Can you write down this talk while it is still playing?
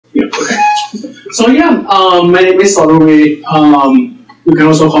So yeah, my name is Solomon. You can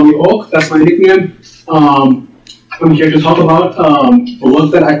also call me Oak. That's my nickname. I'm here to talk about the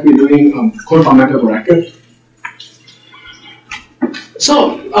work that I've been doing code formatter for Racket.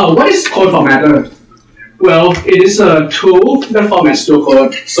 So what is code formatter? Well, it is a tool that formats your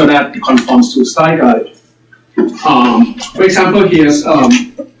code so that it conforms to style guide. For example, here's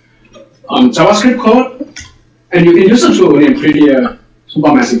JavaScript code, and you can use a tool named Prettier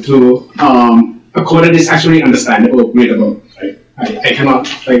Supermassive to a code that is actually understandable, readable. Right? I cannot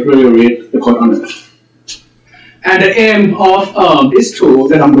really read the code on it. And the aim of this tool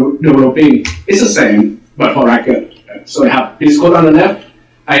that I'm developing is the same, but for Racket. So I have this code on the left.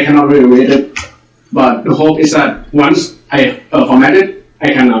 I cannot really read it, but the hope is that once I format it,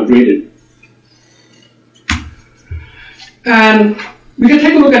 I can read it. And we can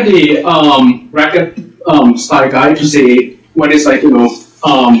take a look at the Racket style guide to see what is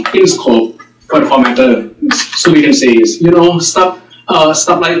in scope for the formatter. So we can see is stuff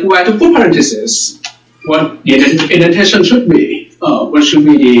like where to put parentheses, what the indentation should be, what should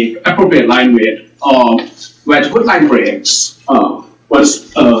be the appropriate line width, or where to put line breaks,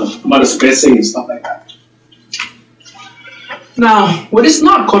 what's about the spacing and stuff like that. Now, what is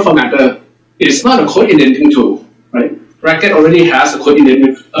not code formatter? It is not a code indenting tool, right? Racket already has a code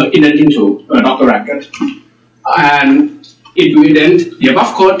indenting tool, Dr. Racket, and it will indent the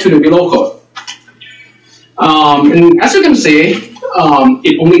above code to the below code. And as you can see,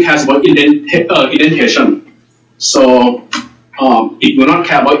 it only cares about indentation. So it will not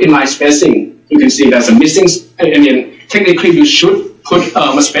care about inline spacing. You can see there's a missing, technically you should put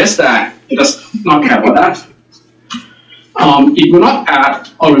a space there. It does not care about that. It will not add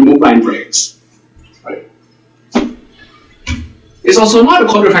or remove line breaks. Right. It's also not a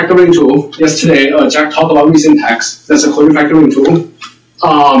code refactoring tool. Yesterday, Jack talked about syntax. That's a code refactoring tool.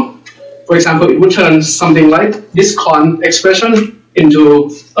 For example, it would turn something like this con expression into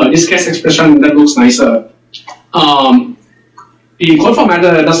this case expression that looks nicer. The code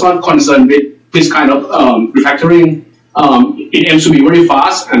formatter does not concern with this kind of refactoring. It aims to be very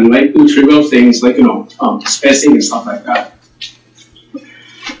fast and do trivial things like spacing and stuff like that.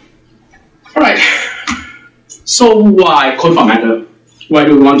 All right. So why code formatter? Why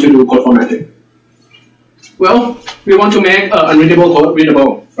do we want to do code formatting? Well, we want to make unreadable code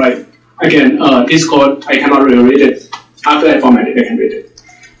readable, right? Again, this code, I cannot really read it. After I format it, I can read it.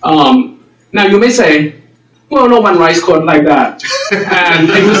 Now you may say, well, no one writes code like that.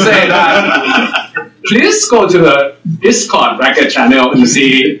 And I will say that, please go to the Discord Racket channel and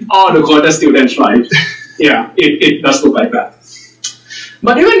see all the code that students write. Yeah, it does look like that.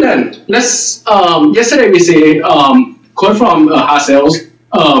 But even then, yesterday we see code from Hazel's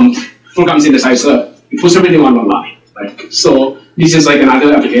program synthesizer. It puts everything online. Right? So this is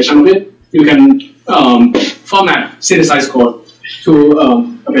another application of it. You can format synthesized code to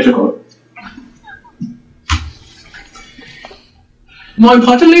a better code. More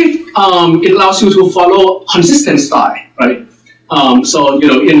importantly, it allows you to follow consistent style, right? So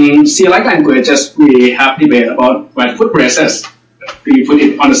in C-like languages, we have debate about where to put braces. We put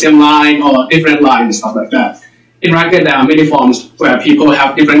it on the same line or different lines, stuff like that. In Racket, there are many forms where people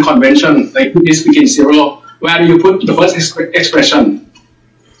have different conventions, like put this between zero. Where do you put the first expression?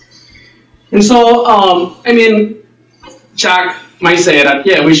 And so, Jack might say that,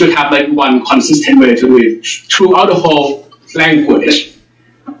 yeah, we should have one consistent way to do it throughout the whole language.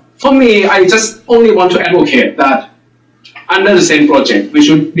 For me, I just only want to advocate that under the same project, we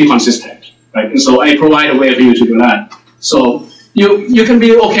should be consistent, right? And so I provide a way for you to do that. So you can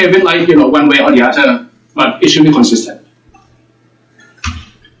be okay with one way or the other, but it should be consistent.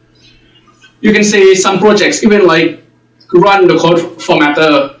 You can see some projects even run the code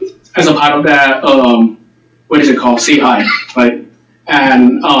formatter as a part of their CI, right?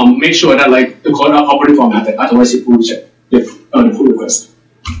 And make sure that the code are properly formatted, otherwise it will reject the pull request.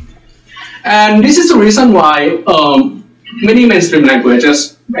 And this is the reason why many mainstream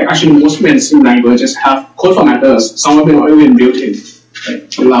languages, actually most mainstream languages, have code formatters. Some of them are even built in. Right?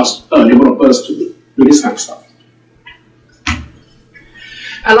 It allows developers to do this kind of stuff.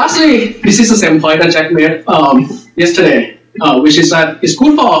 And lastly, this is the same point that Jack made yesterday, which is that it's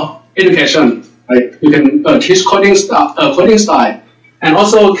good for education. Right? You can teach coding style, and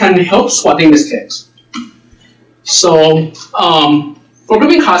also can help spotting mistakes. So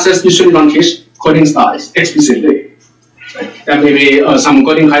programming classes usually don't teach coding styles explicitly. Right? There may be some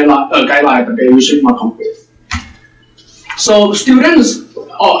coding guideline, but they usually not complete. So students,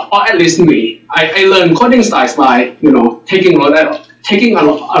 or at least me, I learn coding styles by taking a look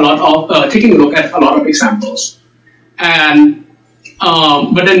at a lot of examples, and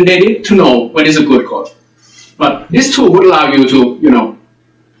but then they need to know what is a good code. But this tool would allow you to,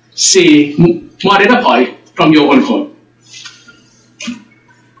 see more data point from your own code.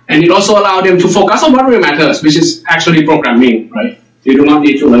 And it also allows them to focus on what really matters, which is actually programming, right? You do not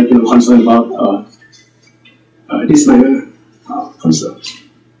need to concern about this minor concerns.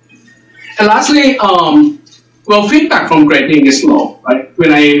 And lastly, well, feedback from grading is low, right?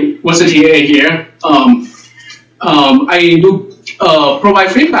 When I was a TA here, I do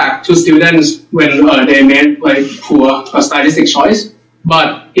provide feedback to students when they made like poor stylistic choice,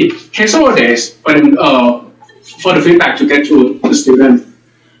 but it takes several days for the feedback to get to the student.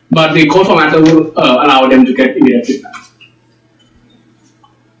 But the code formatter will allow them to get immediate feedback.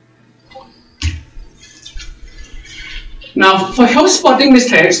 Now, for help spotting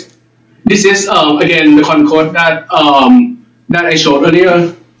mistakes, this is again the code that that I showed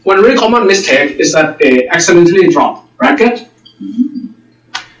earlier. One really common mistake is that they accidentally drop Racket,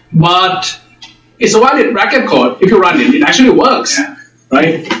 but it's a valid Racket code. If you run it, it actually works,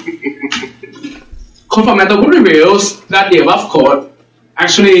 right? Code formatter will reveal that the above code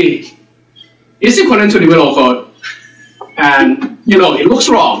actually is equivalent to the below code, and it looks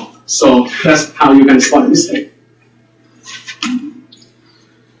wrong. So that's how you can spot a mistake.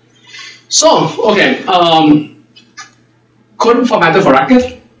 So okay, code formatter for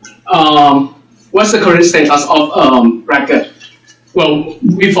Racket. What's the current status of Racket? Well,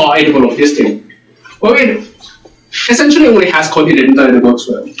 before I developed this thing, well, it essentially only has code editor that works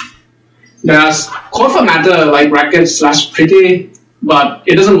well. There's code formatter like Racket/Pretty, but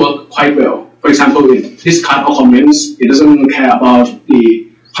it doesn't work quite well. For example, with discard or comments, it doesn't care about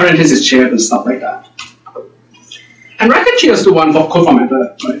the parenthesis shape and stuff like that. And Racket here's the one for code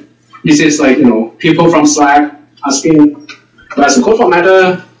formatter, right? This is like, people from Slack asking, where's the code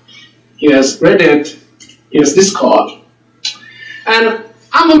formatter? Here's Reddit, here's Discord. And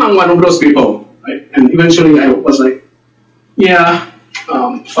I'm among one of those people, right? And eventually I was like, yeah,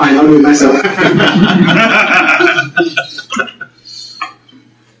 fine, I'll do it myself.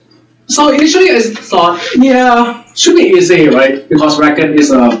 So initially I thought, yeah, should be easy, right? Because Racket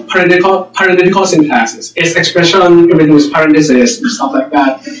is a parenthetical syntax. It's expression, everything is parentheses and stuff like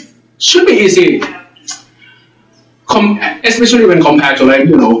that. Should be easy, especially when compared to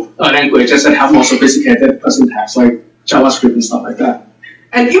languages that have more sophisticated syntax like JavaScript and stuff like that.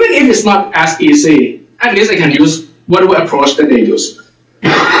 And even if it's not as easy, at least I can use whatever approach that they use.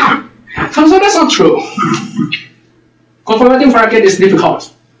 Turns out that's not true. Code formatting for Racket is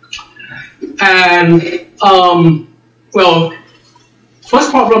difficult. And well,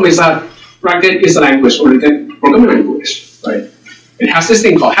 first problem is that Racket is a language-oriented programming language, right? It has this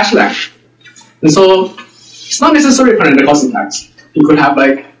thing called #lang. And so it's not necessarily parenthetical syntax. You could have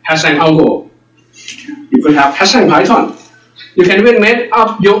like #algo. You could have #Python. You can even make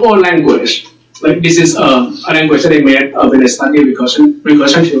up your own language. Like this is a language that I made when I studied recursion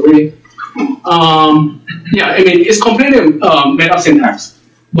theory. Yeah, I mean, it's completely made up syntax.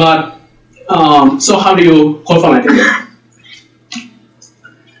 But so how do you code format it?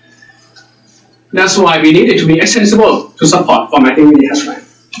 That's why we need it to be extensible to support formatting in the #lang.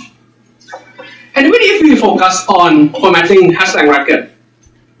 And even if we focus on formatting #lang Racket,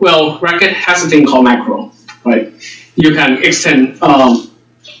 well, Racket has a thing called macro, right? You can extend,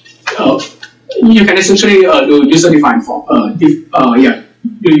 you can essentially do user-defined form, do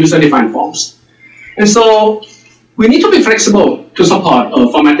user-defined forms. And so we need to be flexible to support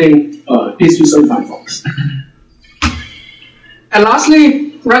formatting these user-defined forms. And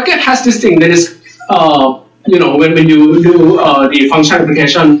lastly, Racket has this thing that is, when you do the function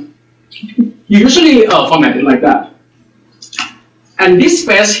application, you usually format it like that. And this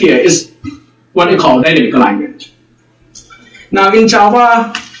space here is what they call dynamic alignment. Now in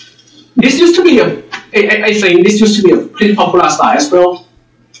Java, this used to be I think this used to be a pretty popular style as well.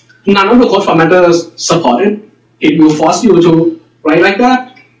 None of the code formatters support it. It will force you to write like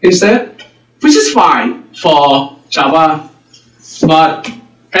that instead, which is fine for Java, but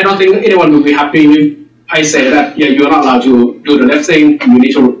I don't think anyone will be happy if I say that, yeah, you're not allowed to do the left thing, and you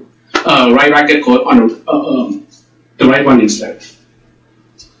need to write Racket code on the right one instead.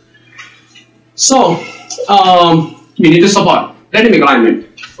 So, you need to support dynamic alignment.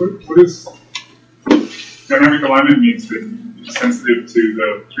 What is dynamic alignment means that it's sensitive to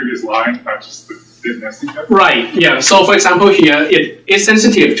the previous line, not just the nesting code? Right, yeah. So for example here, it is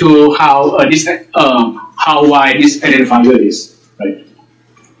sensitive to how how wide this identifier is, right?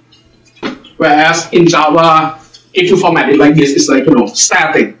 Whereas in Java, if you format it like this, it's like,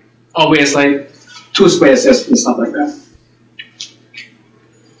 static, always like 2 spaces and stuff like that.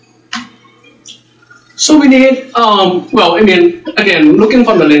 So we need, well, I mean, again, looking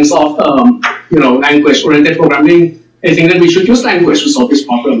from the lens of, language-oriented programming, I think that we should use language to solve this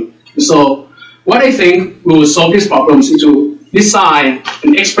problem. So what I think will solve these problems is to design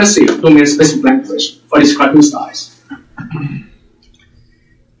an expressive domain-specific language for describing styles.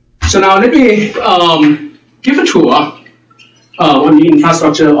 So now let me give a tour on the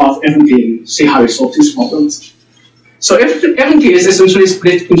infrastructure of FMT and see how it solves these problems. So FMT is essentially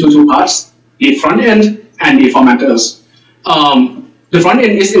split into two parts, the front end and the formatters. The front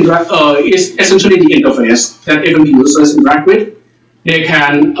end is essentially the interface that FMT users interact with. They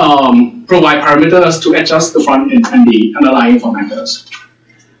can provide parameters to adjust the front end and the underlying formatters.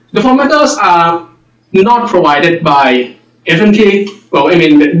 The formatters are not provided by FMT. Well, I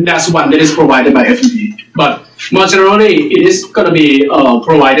mean, that's one that is provided by FMT. But more generally, it is going to be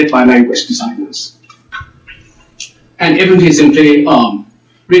provided by language designers. And FMT simply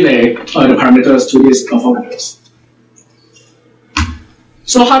relay the parameters to these formatters.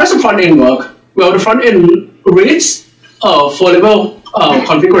 So how does the front end work? Well, the front end reads 4-level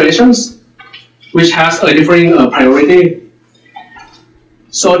configurations, which has a differing priority.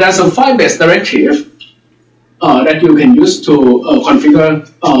 So there's a file-based directive that you can use to configure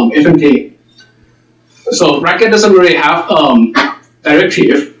FMT. So Racket doesn't really have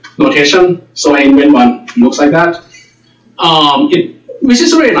directive notation, so I invent one. It looks like that. Which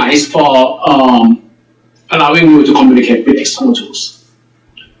is really nice for allowing you to communicate with external tools.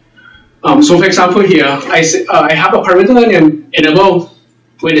 So for example here, I have a parameter named enable.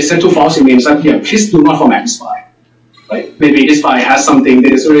 When it's set to false, it means that, yeah, please do not format this file. Right? Maybe this file has something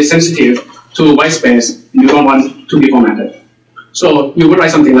that is very sensitive to white space, and you don't want to be formatted. So you would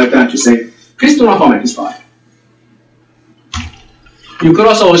write something like that to say, please do not format this file. You could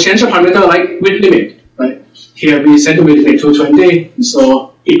also change a parameter like width limit. Right? Here we set the width limit to 20,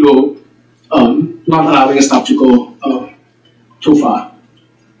 so it will not allowing stuff to go too far.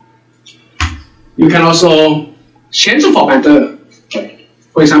 You can also change the formatter. Right?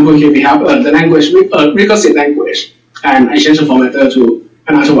 For example, here we have the language, recursive language, and I change the formatter to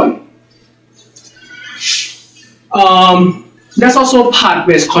another one. There's also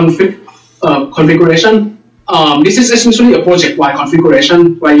path-based configuration. This is essentially a project-wide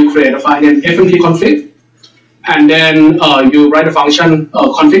configuration where you create a file named FMT config, and then you write a function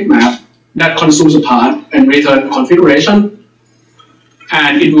config map that consumes a path and return configuration.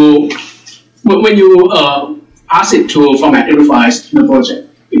 And it will, when you ask it to format every file in the project,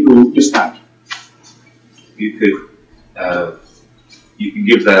 it will use that. You can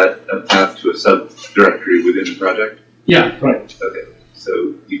give that a path to a subdirectory within the project? Yeah, right. Okay,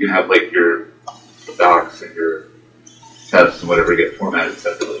 so you can have like your docs and your tests and whatever get formatted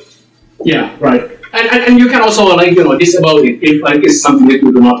separately. Yeah, right. And you can also disable it if it's something that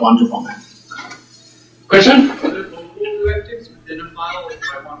you do not want to format. Question? Are there local directives within a file if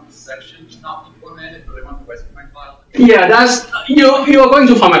I want the section to not be formatted, but I want the rest of my file? Yeah, that's you are going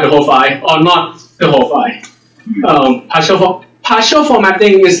to format the whole file or not the whole file. Partial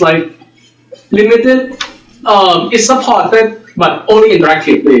formatting is like limited. It's supported, but only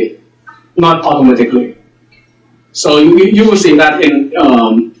interactively, not automatically. So you will see that in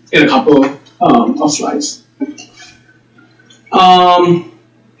a couple of slides.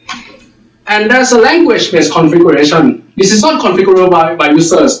 And there's a language-based configuration. This is not configurable by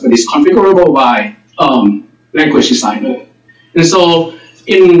users, but it's configurable by language designer. And so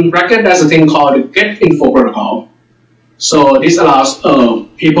in Racket, there's a thing called the get info protocol. So this allows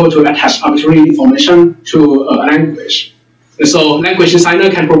people to attach arbitrary information to a language. And so language designer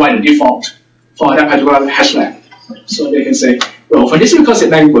can provide a default for that particular hash line. So they can say, well, for this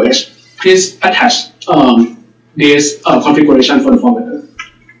recursive language, please attach this configuration for the formatter.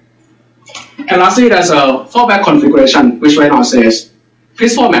 And lastly, there's a fallback configuration, which right now says,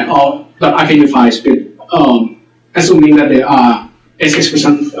 please format all the RPD files with, assuming that they are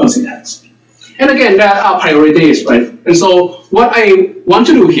expression syntax. And again, there are priorities, right? And so what I want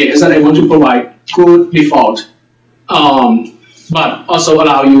to do here is that I want to provide good default, but also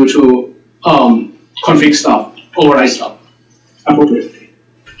allow you to config stuff, override stuff appropriately.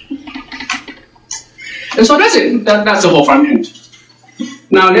 And so that's it. That's the whole front end.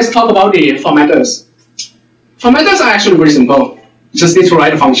 Now let's talk about the formatters. Formatters are actually very simple. You just need to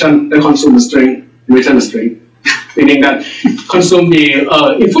write a function that consumes a string and return a string. Meaning that consume the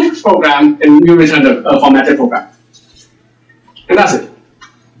input program and you return the formatted program. And that's it.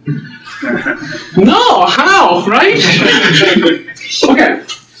 No, how, right? Okay.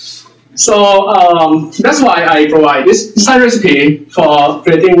 So that's why I provide this design recipe for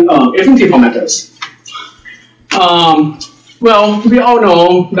creating FMT formatters. Well, we all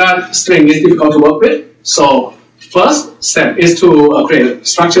know that string is difficult to work with. So first step is to create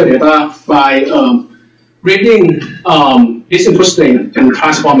structured data by reading this input string and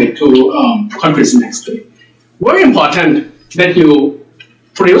transform it to concrete syntax tree. Very important that you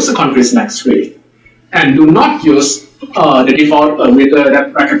produce a concrete syntax tree and do not use the default reader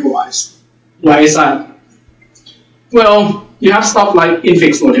that Racket provides. Why is that? Well, you have stuff like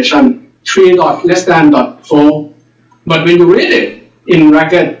infix notation, 3 dot less than dot 4, but when you read it in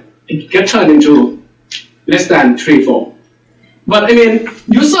Racket, it gets turned into less than 3, 4. But I mean,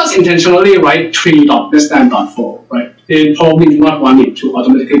 users intentionally write 3 dot less than dot 4, right? They probably do not want it to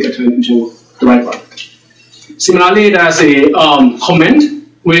automatically get turned into the right one. Similarly, there's a comment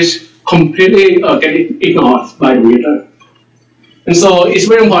which completely get ignored by the reader. And so it's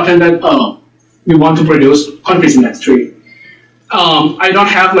very important that we want to produce concrete syntax tree. I don't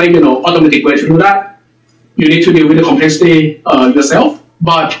have like automatic way to do that. You need to deal with the complexity yourself.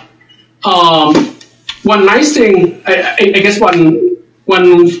 But one nice thing, I guess one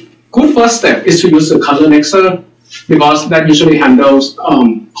good first step is to use the color mixer, because that usually handles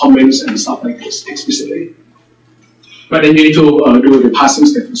comments and stuff like this explicitly. But then you need to do the parsing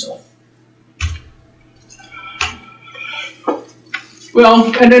step yourself.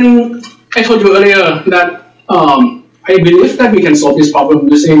 Well, and then I told you earlier that I believe that we can solve this problem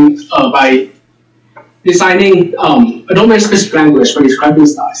using by designing a domain-specific language for describing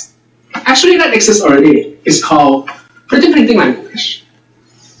styles. Actually, that exists already. It's called pretty printing language.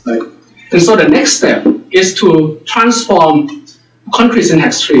 Right? And so the next step is to transform concrete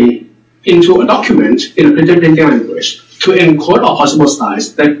syntax tree into a document in a pretty printing language to encode all possible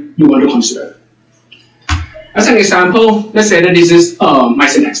styles that you want to consider. As an example, let's say that this is my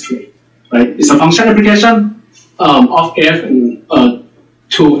syntax tree. Right? It's a function application of f and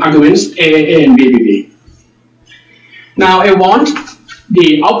two arguments a, and b. Now I want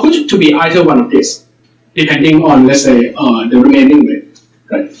the output to be either one of these, depending on, let's say, the remaining rate,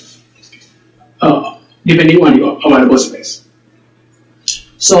 right? Depending on your available space.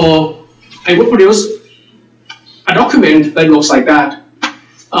 So I would produce a document that looks like that.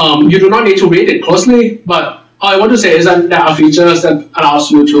 You do not need to read it closely, but all I want to say is that there are features that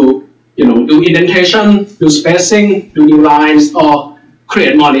allows you to, do indentation, do spacing, do new lines, or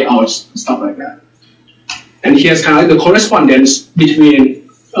create more layouts, stuff like that. And here's kind of like the correspondence between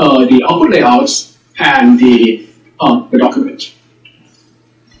the output layouts and the document.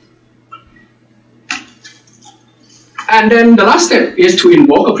 And then the last step is to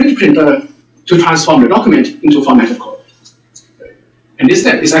invoke a pretty printer to transform the document into formatted code. And this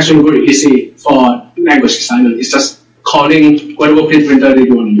step is actually very easy for language designer. It's just calling whatever pretty printer that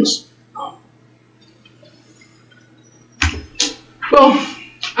you want to use. Well,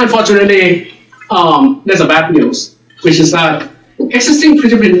 unfortunately, there's a bad news, which is that existing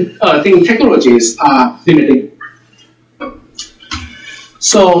pretty printing technologies are limiting.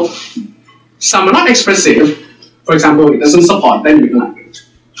 So some are not expressive. For example, it doesn't support dynamic language.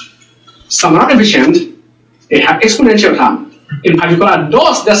 Some are not efficient. They have exponential time. In particular,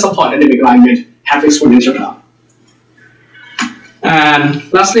 those that support dynamic language have exponential time.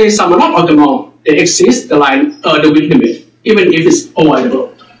 And lastly, some are not optimal. They exceed the width limit, even if it's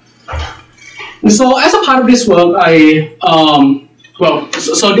avoidable. And so as a part of this work,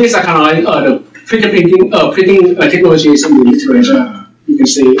 so these are kind of like the printing technologies in the literature. You can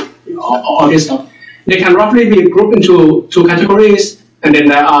see all this stuff. They can roughly be grouped into two categories, and then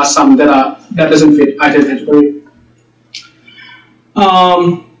there are some that doesn't fit either category.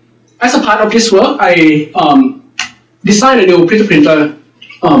 As a part of this work, I designed a new pretty printer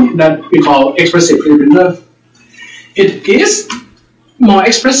that we call expressive pretty printer. It is more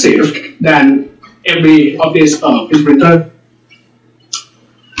expressive than every of these pretty printer.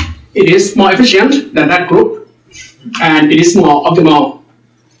 It is more efficient than that group, and it is more optimal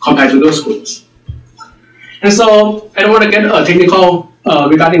compared to those groups. And so I don't want to get technical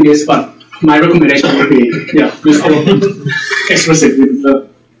regarding this, but my recommendation would be, use expressive printer.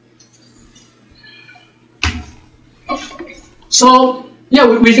 So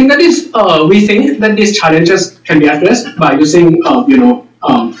we think that these challenges can be addressed by using the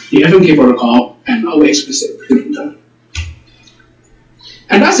FMK protocol and our expressive printer.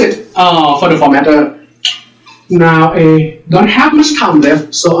 And that's it for the formatter. Now I don't have much time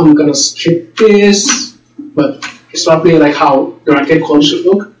left, so I'm gonna skip this. But it's roughly like how the Racket code should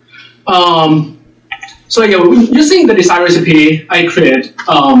look. So using the design recipe, I create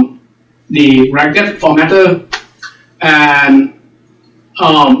the Racket formatter. And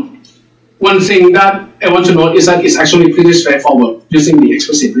one thing that I want to note is that it's actually pretty straightforward using the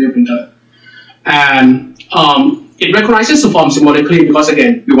expressive printer. And it recognizes the form symbolically because,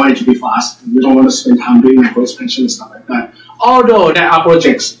 again, we want it to be fast. We don't want to spend time doing macro expansion and stuff like that. Although there are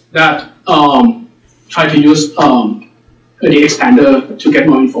projects that try to use the expander to get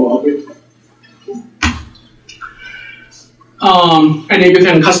more info of it. And then you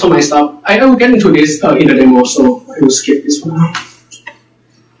can customize stuff. I will get into this in the demo, so I will skip this one now.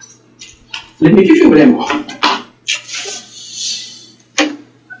 Let me give you a demo.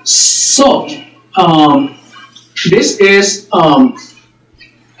 So, this is,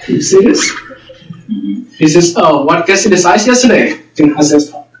 you see this? This is what gets synthesized yesterday in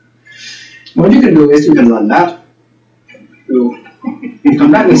Hassel's talk. What you can do is you can run that. You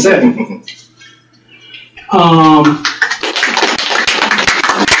come back instead.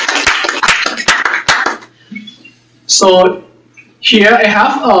 So here I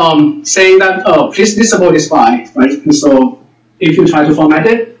have saying that please disable this file, right? And so if you try to format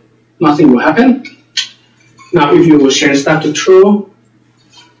it, nothing will happen. Now if you change that to true,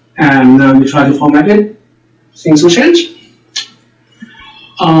 and now you try to format it, things will change.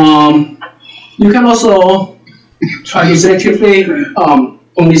 You can also try to selectively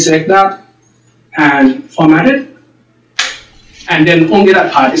only select that and format it, and then only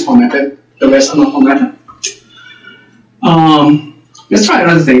that part is formatted, the rest are not formatted. Let's try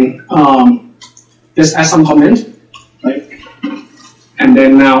another thing. Let's add some comment, right? And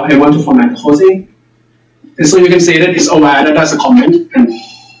then now I want to format the whole thing. And so you can say that it's aware that that's a comment, and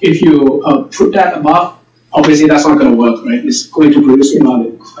if you put that above, obviously that's not going to work, right? It's going to produce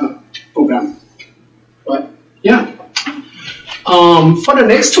invalid program. But yeah. For the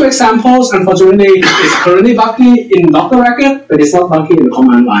next two examples, unfortunately, it's currently buggy in Docker Racket, but it's not buggy in the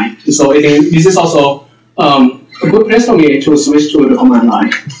command line. So I think this is also a good place for me to switch to the command line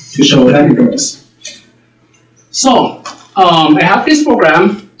to show that it works. So I have this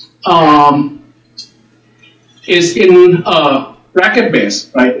program. Is in Racket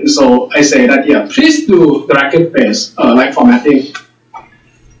base, right? And so I say that, yeah, please do the Racket base like formatting.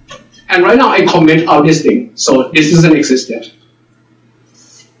 And right now I comment out this thing, so this doesn't exist yet.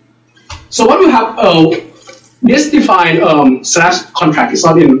 So what we have, this defined slash contract is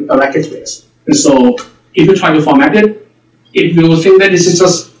not in a Racket base. And so if you try to format it, it will think that this is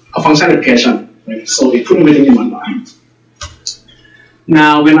just a function application, right? So it put everything in one line.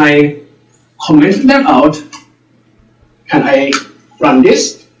 Now when I comment that out, and I run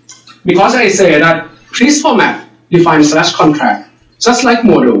this, because I say that please format define slash contract, just like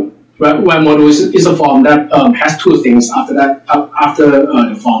module, where module is a form that has two things after that, after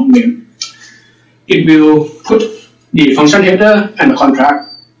the form name. It will put the function header and the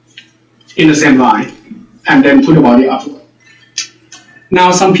contract in the same line, and then put the body afterward.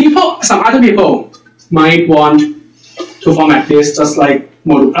 Now some other people might want to format this just like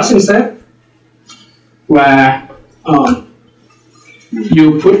module plus instead, where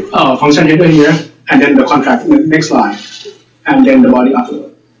you put a function header here, and then the contract in the next line, and then the body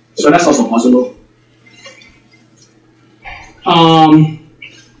afterward. So that's also possible.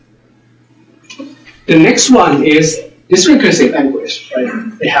 The next one is this recursive language,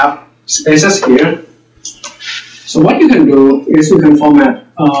 right? They have spaces here. So what you can do is you can format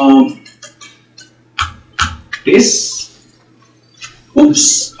this.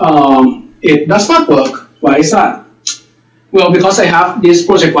 Oops, it does not work. Why is that? Well, because I have this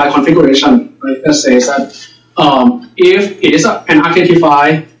project-wide configuration, right, that says that if it is an RKT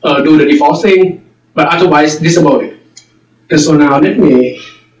file, do the default thing, but otherwise disable it. And so now let me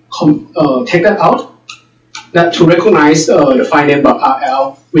take that out, that to recognize the file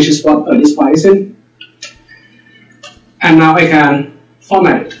name.rl, which is what this file is in. And now I can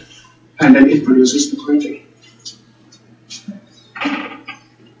format it, and then it produces the correct thing.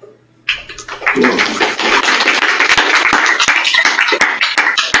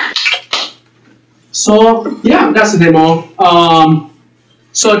 So yeah, that's the demo.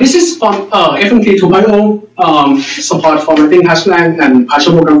 So this is from FMT 2.0, support formatting hashlang and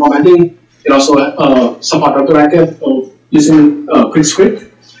partial program formatting. It also support Dr. Racket using quick script.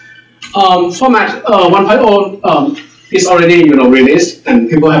 Format 1.0 is already released, and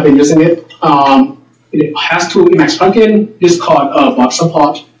people have been using it. It has two Emacs plugin. This is called bot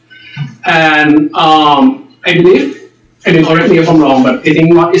support, and I believe, and you correct me if I'm wrong, but I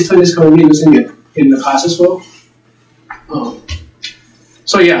think Northeastern is currently using it in the class as well.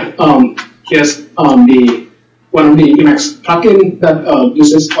 So yeah, here's one of the Emacs plugin that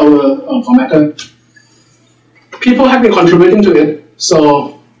uses our formatter. People have been contributing to it,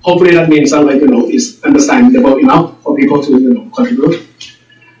 so hopefully that means that is understandable enough for people to contribute.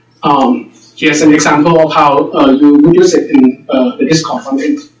 Here's an example of how you would use it in the Discord front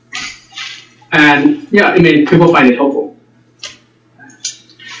end. And yeah, people find it helpful.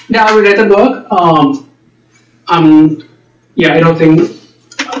 There are related work. Yeah, I don't think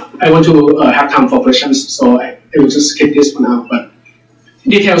I want to have time for questions, so I will just skip this for now. But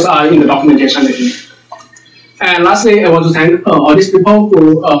details are in the documentation, I think. And lastly, I want to thank all these people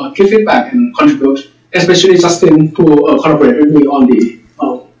who give feedback and contribute, especially Justin, who collaborated with me on the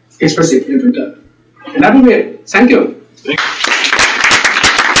expressive interpreter. And that will be it. Thank you.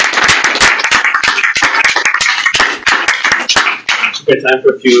 Okay, time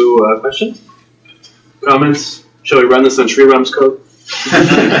for a few questions, comments. Shall we run this on Sriram's code?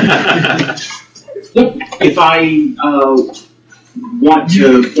 If I want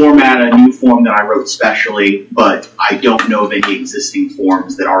to format a new form that I wrote specially, but I don't know of any existing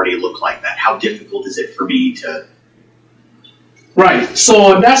forms that already look like that, how difficult is it for me to? Right,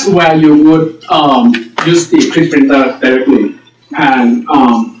 so that's where you would use the click printer directly. And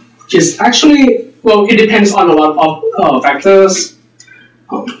it's actually, well, it depends on a lot of factors.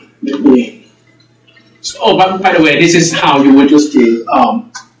 Let me. Oh, but by the way, this is how you would use the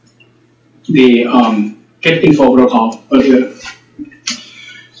get info protocol earlier.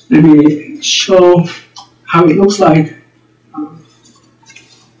 Let me show how it looks like.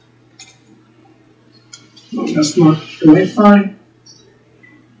 No, that's not the right file.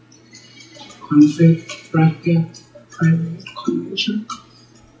 Config bracket private convention.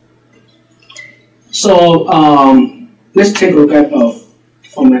 So let's take a look at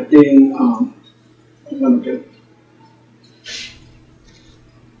formatting. Okay.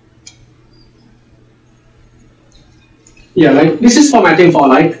 Yeah, like this is formatting for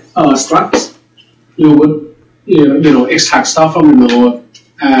like structs. You would extract stuff from the node,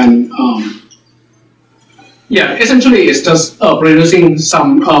 and yeah, essentially it's just producing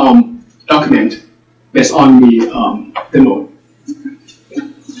some document based on the node.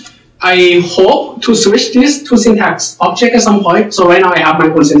 I hope to switch this to syntax object at some point. So right now I have my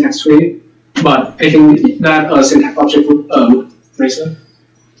own syntax tree. But I think that syntax object would look nicer.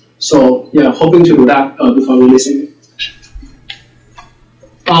 So yeah, hoping to do that before releasing it.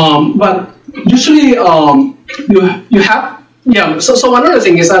 But usually you have So another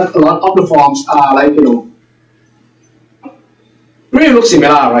thing is that a lot of the forms are like really look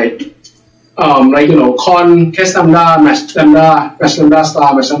similar, right? Like con, case lambda, match lambda, match lambda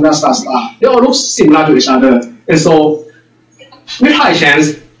star, match lambda star star. They all look similar to each other, and so with high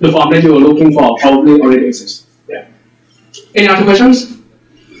chance the form that you are looking for probably already exists. Yeah. Any other questions?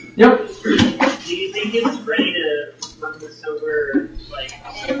 Yep. Do you think it's ready to run this over like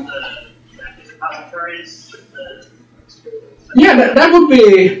the Racket repositories with the? Yeah, that would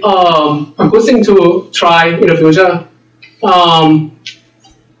be a good thing to try in the future.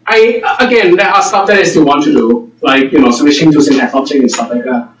 Again, there are stuff that I still want to do, like switching to syntax object and stuff like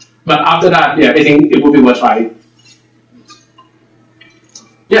that. But after that, yeah, I think it would be worth trying.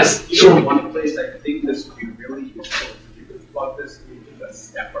 Yes, sure. One place I think this would be really useful, you could plug this into the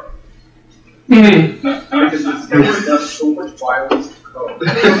stepper. Mm-hmm. Because the stepper does so much violence to code. But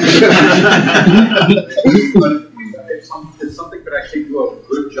if something could actually do a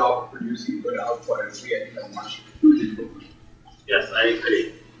good job of producing good output, and we get a much improvement. Yes, I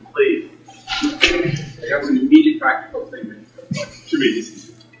agree. Please. That was an immediate practical thing. To me,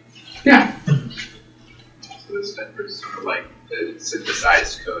 easy. Yeah. So the stepper is sort of like the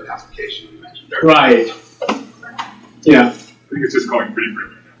synthesized code application you mentioned earlier. Right. Yeah. I think it's just calling pretty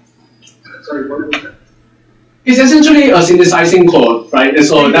print right now. Sorry, what was that? It's essentially a synthesizing code, right? And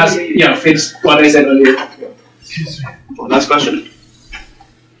so that's fits what I said earlier. Last question.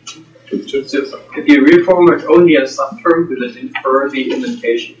 If you reformat only a subterm, will it infer the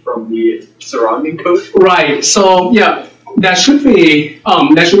indentation from the surrounding code? Right. So yeah, there should be a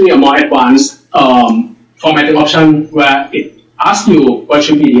more advanced formatting option where it asks you what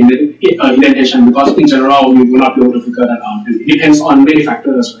should be the indentation, because in general you will not be able to figure that out. And it depends on many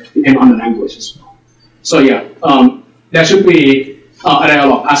factors, right? Depends on the language as well. So yeah, there should be a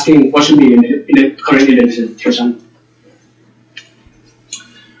dialog asking what should be in the current indentation.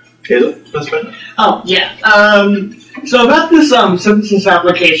 Oh, yeah. So about this synthesis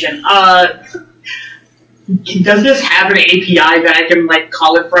application, does this have an API that I can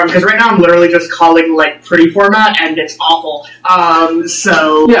call it from? Because right now I'm literally just calling pretty format and it's awful.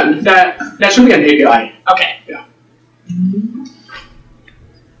 So yeah, that should be an API. Okay. Yeah.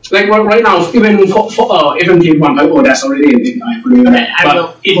 Like right now, even for FMT 1.0, that's already an API.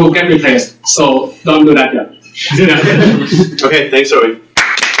 But it will get replaced. So don't do that yet. Okay, thanks, Zoe.